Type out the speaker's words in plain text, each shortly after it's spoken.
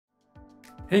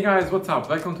Hey guys, what's up?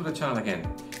 Welcome to the channel again.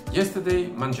 Yesterday,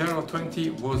 Manjaro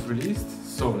 20 was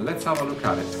released, so let's have a look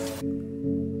at it.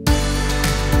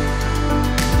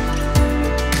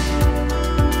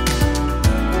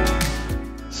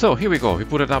 So here we go, we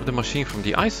booted up the machine from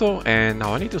the ISO, and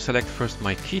now I need to select first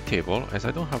my key table as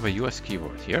I don't have a US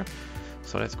keyboard here.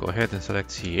 So let's go ahead and select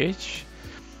CH.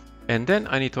 And then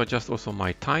I need to adjust also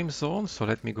my time zone. So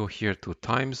let me go here to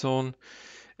time zone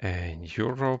and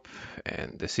Europe,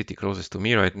 and the city closest to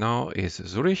me right now is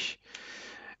Zurich.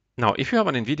 Now, if you have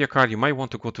an NVIDIA card, you might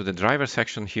want to go to the driver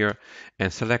section here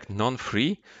and select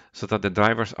non-free so that the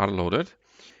drivers are loaded.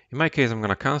 In my case, I'm going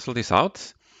to cancel this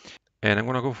out and I'm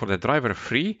going to go for the driver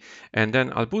free, and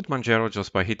then I'll boot Manjaro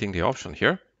just by hitting the option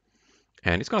here.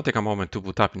 And it's going to take a moment to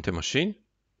boot up into the machine.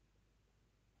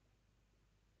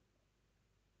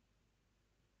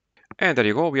 And there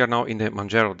you go, we are now in the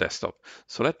Manjaro desktop.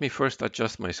 So let me first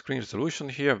adjust my screen resolution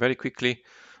here very quickly.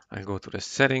 I'll go to the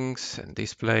settings and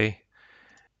display,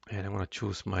 and I'm going to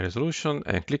choose my resolution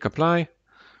and click apply.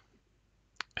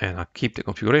 And I'll keep the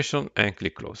configuration and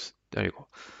click close. There you go.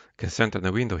 You can center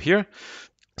the window here.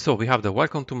 So we have the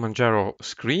welcome to Manjaro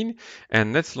screen,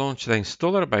 and let's launch the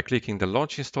installer by clicking the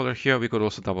launch installer here. We could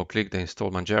also double click the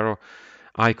install Manjaro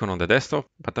icon on the desktop,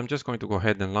 but I'm just going to go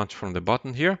ahead and launch from the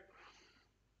button here.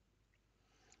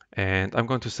 And I'm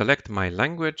going to select my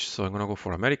language. So I'm going to go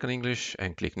for American English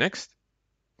and click next.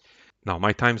 Now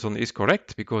my time zone is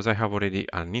correct because I have already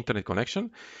an internet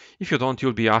connection. If you don't,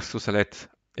 you'll be asked to select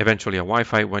eventually a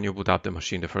Wi-Fi when you boot up the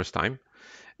machine the first time.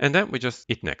 And then we just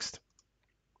hit next.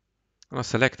 I'm going to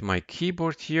select my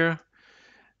keyboard here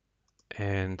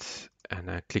and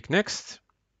I click next.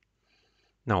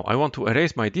 Now I want to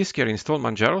erase my disk here, install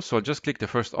Manjaro, so I'll just click the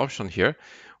first option here.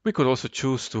 We could also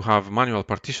choose to have manual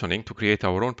partitioning to create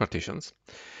our own partitions.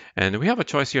 And we have a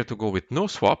choice here to go with no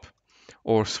swap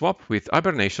or swap with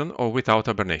hibernation or without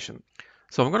hibernation.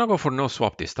 So I'm going to go for no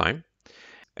swap this time.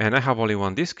 And I have only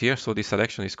one disk here, so this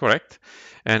selection is correct.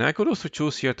 And I could also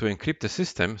choose here to encrypt the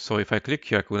system. So if I click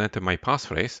here, I could enter my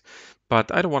passphrase,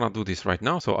 but I don't want to do this right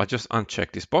now. So I'll just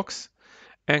uncheck this box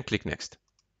and click next.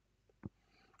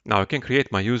 Now I can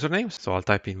create my username. So I'll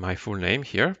type in my full name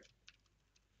here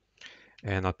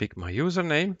and I'll pick my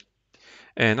username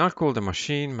and I'll call the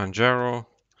machine Manjaro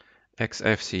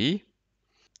XFCE,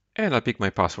 and I'll pick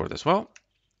my password as well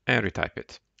and retype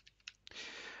it.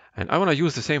 And I want to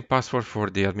use the same password for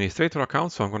the administrator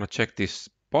account. So I'm going to check this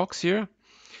box here.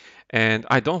 And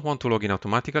I don't want to log in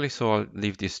automatically, so I'll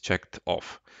leave this checked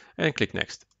off and click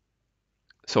next.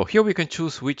 So here we can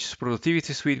choose which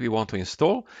productivity suite we want to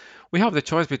install. We have the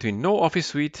choice between no office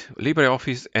suite,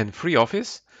 LibreOffice, and free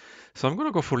office. So I'm going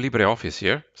to go for LibreOffice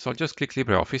here. So I'll just click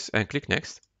LibreOffice and click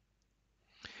next.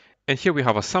 And here we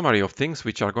have a summary of things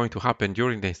which are going to happen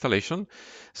during the installation.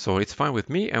 So it's fine with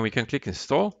me, and we can click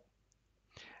install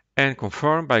and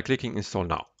confirm by clicking install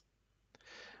now.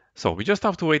 So we just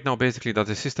have to wait now basically that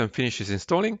the system finishes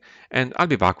installing, and I'll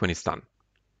be back when it's done.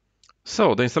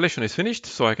 So the installation is finished,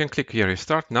 so I can click here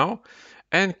restart now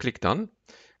and click done.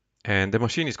 And the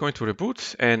machine is going to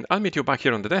reboot, and I'll meet you back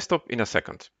here on the desktop in a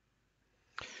second.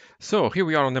 So here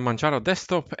we are on the Manjaro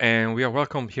desktop, and we are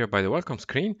welcomed here by the welcome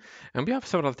screen, and we have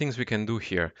several things we can do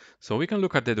here. So we can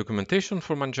look at the documentation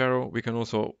for Manjaro, we can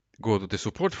also go to the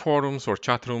support forums or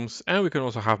chat rooms, and we can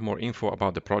also have more info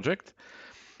about the project.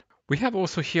 We have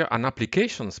also here an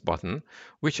applications button,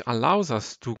 which allows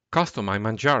us to customize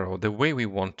Manjaro the way we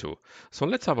want to. So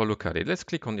let's have a look at it. Let's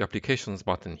click on the applications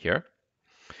button here.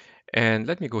 And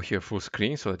let me go here full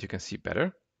screen so that you can see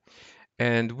better.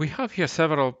 And we have here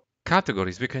several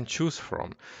categories we can choose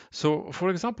from. So for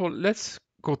example, let's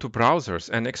go to browsers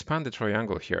and expand the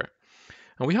triangle here.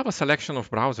 And we have a selection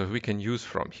of browsers we can use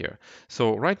from here.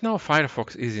 So right now,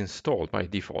 Firefox is installed by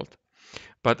default.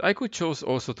 But I could choose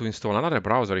also to install another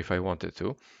browser if I wanted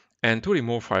to, and to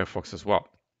remove Firefox as well.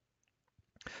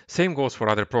 Same goes for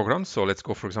other programs. So let's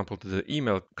go, for example, to the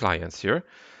email clients here.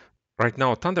 Right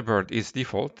now, Thunderbird is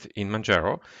default in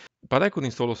Manjaro, but I could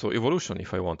install also Evolution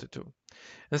if I wanted to.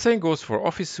 And same goes for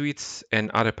Office suites and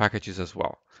other packages as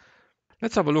well.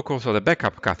 Let's have a look also at the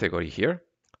backup category here.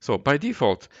 So by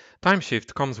default,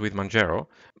 Timeshift comes with Manjaro,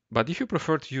 but if you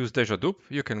prefer to use Deja Dupe,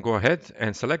 you can go ahead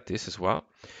and select this as well.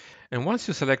 And once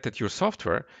you selected your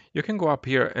software, you can go up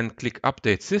here and click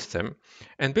Update System.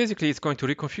 And basically, it's going to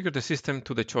reconfigure the system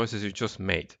to the choices you just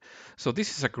made. So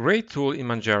this is a great tool in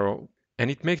Manjaro, and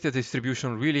it makes the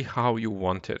distribution really how you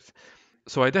want it.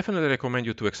 So I definitely recommend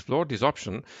you to explore this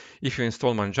option if you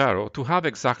install Manjaro to have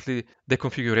exactly the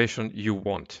configuration you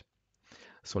want.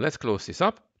 So let's close this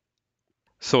up.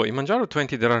 So in Manjaro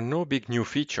 20, there are no big new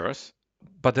features,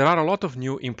 but there are a lot of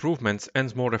new improvements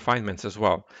and more refinements as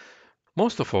well.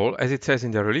 Most of all, as it says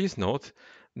in the release note,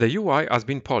 the UI has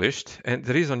been polished and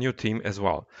there is a new theme as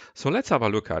well. So let's have a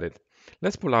look at it.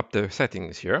 Let's pull up the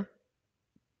settings here.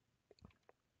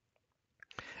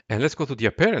 And let's go to the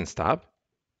Appearance tab.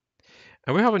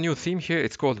 And we have a new theme here.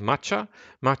 It's called Matcha.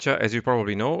 Matcha, as you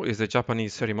probably know, is the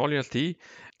Japanese ceremonial tea.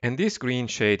 And this green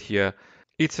shade here,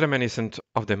 it's reminiscent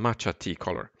of the matcha tea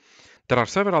color. There are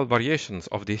several variations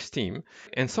of this theme,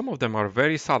 and some of them are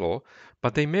very subtle,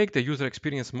 but they make the user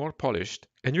experience more polished,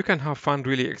 and you can have fun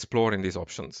really exploring these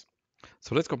options.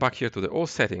 So let's go back here to the all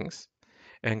settings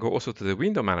and go also to the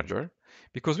window manager,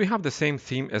 because we have the same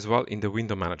theme as well in the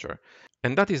window manager.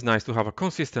 And that is nice to have a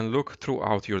consistent look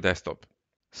throughout your desktop.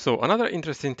 So another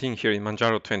interesting thing here in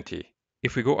Manjaro 20,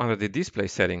 if we go under the display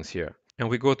settings here and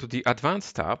we go to the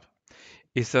advanced tab,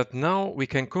 is that now we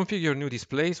can configure new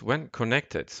displays when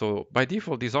connected. So by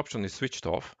default, this option is switched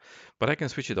off, but I can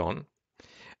switch it on.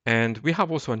 And we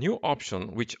have also a new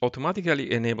option which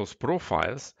automatically enables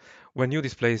profiles when new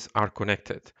displays are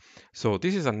connected. So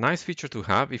this is a nice feature to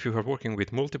have if you are working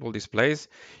with multiple displays.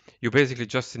 You basically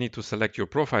just need to select your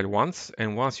profile once,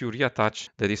 and once you reattach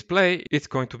the display, it's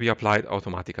going to be applied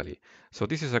automatically. So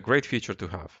this is a great feature to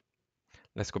have.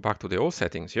 Let's go back to the all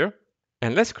settings here.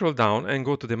 And let's scroll down and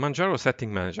go to the Manjaro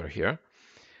setting manager here.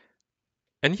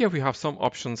 And here we have some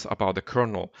options about the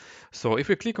kernel. So if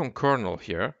we click on kernel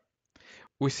here,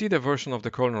 we see the version of the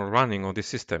kernel running on this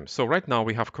system. So right now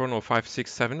we have kernel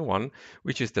 5671,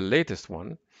 which is the latest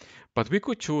one, but we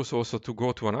could choose also to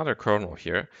go to another kernel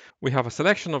here. We have a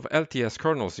selection of LTS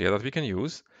kernels here that we can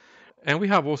use, and we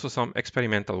have also some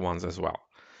experimental ones as well.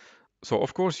 So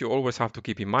of course you always have to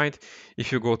keep in mind,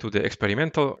 if you go to the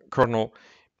experimental kernel,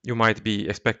 you might be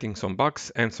expecting some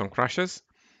bugs and some crashes.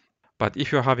 But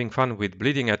if you're having fun with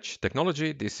bleeding edge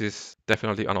technology, this is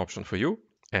definitely an option for you.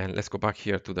 And let's go back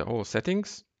here to the all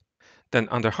settings. Then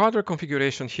under hardware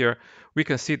configuration here, we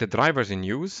can see the drivers in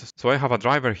use. So I have a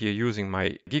driver here using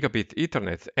my gigabit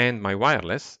Ethernet and my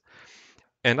wireless.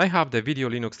 And I have the video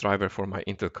Linux driver for my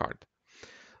Intel card.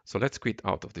 So let's quit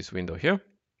out of this window here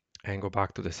and go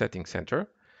back to the settings center.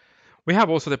 We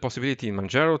have also the possibility in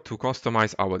Manjaro to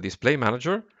customize our display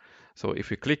manager. So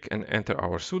if we click and enter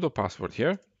our sudo password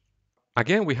here,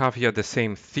 again, we have here the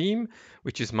same theme,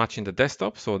 which is matching the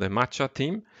desktop, so the matcha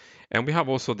theme. And we have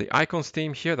also the icons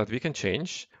theme here that we can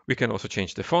change. We can also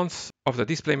change the fonts of the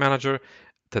display manager,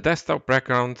 the desktop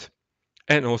background,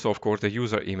 and also, of course, the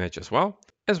user image as well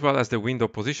as the window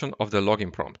position of the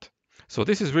login prompt. So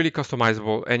this is really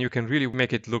customizable, and you can really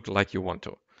make it look like you want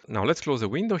to. Now let's close the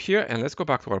window here and let's go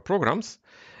back to our programs.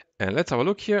 And let's have a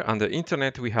look here. On the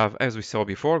internet, we have, as we saw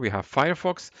before, we have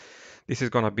Firefox. This is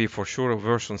going to be for sure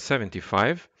version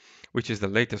 75, which is the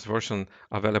latest version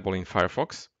available in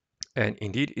Firefox. And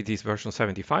indeed, it is version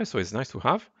 75, so it's nice to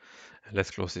have.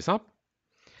 Let's close this up.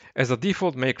 As a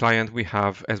default mail client, we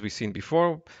have, as we've seen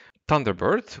before,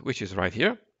 Thunderbird, which is right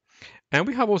here. And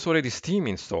we have also already Steam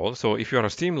installed. So if you're a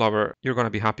Steam lover, you're going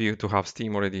to be happy to have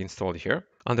Steam already installed here.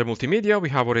 Under multimedia, we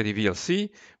have already VLC,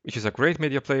 which is a great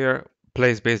media player,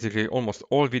 plays basically almost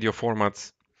all video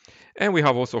formats. And we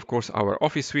have also, of course, our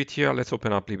Office suite here. Let's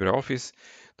open up LibreOffice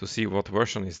to see what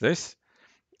version is this.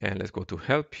 And let's go to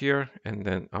Help here and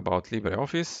then About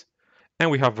LibreOffice.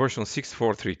 And we have version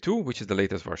 6432, which is the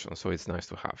latest version, so it's nice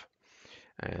to have.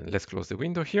 And let's close the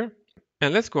window here.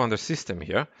 And let's go under System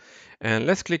here. And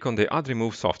let's click on the Add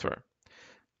Remove software.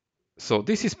 So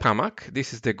this is PAMAC.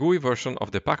 This is the GUI version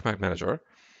of the PACMAC Manager.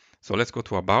 So let's go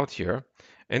to About here.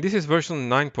 And this is version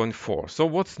 9.4. So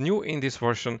what's new in this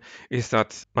version is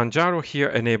that Manjaro here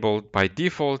enabled by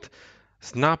default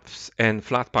Snaps and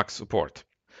Flatpack support.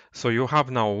 So you have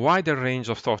now a wider range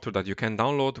of software that you can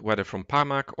download, whether from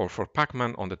PAMAC or for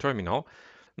Pacman on the terminal,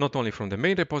 not only from the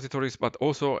main repositories, but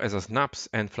also as a snaps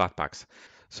and flatpaks.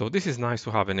 So this is nice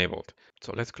to have enabled.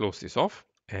 So let's close this off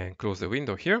and close the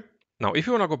window here. Now, if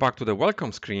you want to go back to the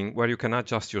welcome screen where you can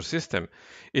adjust your system,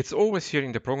 it's always here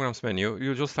in the programs menu.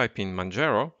 You just type in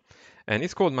Manjaro and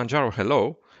it's called Manjaro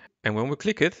Hello. And when we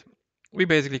click it, we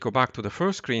basically go back to the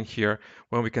first screen here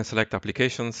when we can select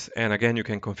applications. And again, you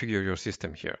can configure your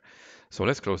system here. So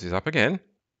let's close this up again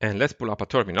and let's pull up a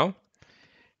terminal.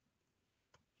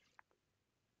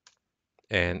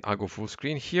 And I'll go full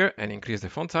screen here and increase the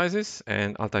font sizes.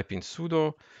 And I'll type in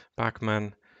sudo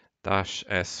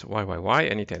pacman-syyy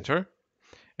and hit enter.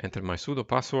 Enter my sudo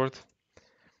password.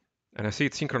 And I see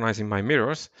it synchronizing my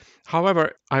mirrors.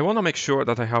 However, I want to make sure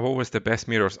that I have always the best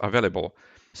mirrors available.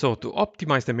 So to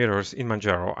optimize the mirrors in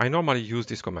Manjaro, I normally use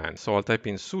this command. So I'll type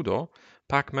in sudo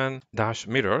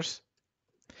pacman-mirrors.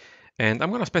 And I'm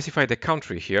going to specify the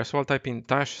country here. So I'll type in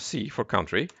 -c for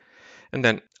country. And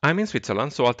then I'm in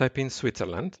Switzerland, so I'll type in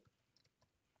Switzerland.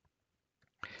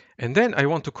 And then I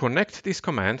want to connect this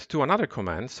command to another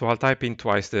command, so I'll type in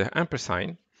twice the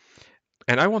ampersand.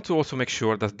 And I want to also make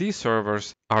sure that these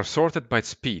servers are sorted by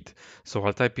speed. So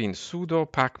I'll type in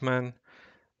sudo pacman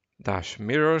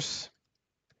 -mirrors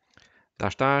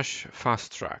 --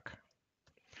 fast track.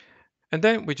 And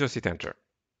then we just hit enter.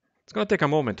 It's going to take a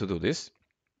moment to do this.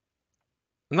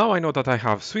 Now I know that I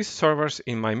have Swiss servers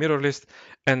in my mirror list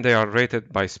and they are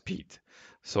rated by speed.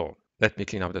 So let me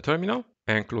clean up the terminal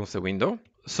and close the window.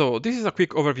 So this is a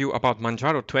quick overview about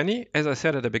Manjaro 20. As I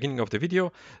said at the beginning of the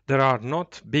video, there are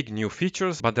not big new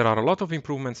features, but there are a lot of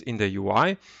improvements in the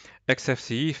UI.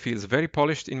 XFCE feels very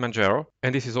polished in Manjaro,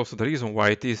 and this is also the reason why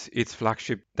it is its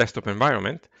flagship desktop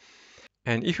environment.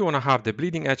 And if you want to have the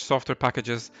bleeding edge software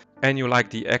packages and you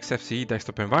like the XFCE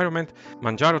desktop environment,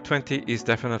 Manjaro 20 is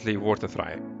definitely worth a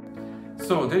try.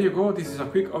 So there you go, this is a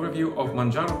quick overview of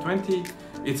Manjaro 20.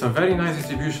 It's a very nice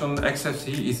distribution,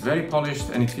 XFCE is very polished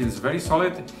and it feels very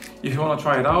solid. If you want to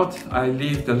try it out, I'll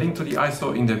leave the link to the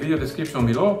ISO in the video description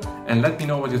below and let me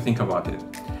know what you think about it.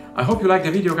 I hope you liked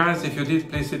the video, guys. If you did,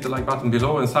 please hit the like button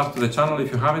below and sub to the channel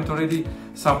if you haven't already.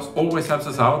 Subs always helps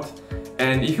us out.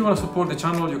 And if you want to support the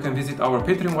channel, you can visit our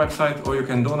Patreon website or you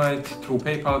can donate through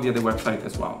PayPal via the website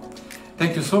as well.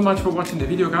 Thank you so much for watching the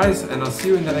video, guys, and I'll see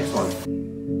you in the next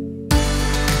one.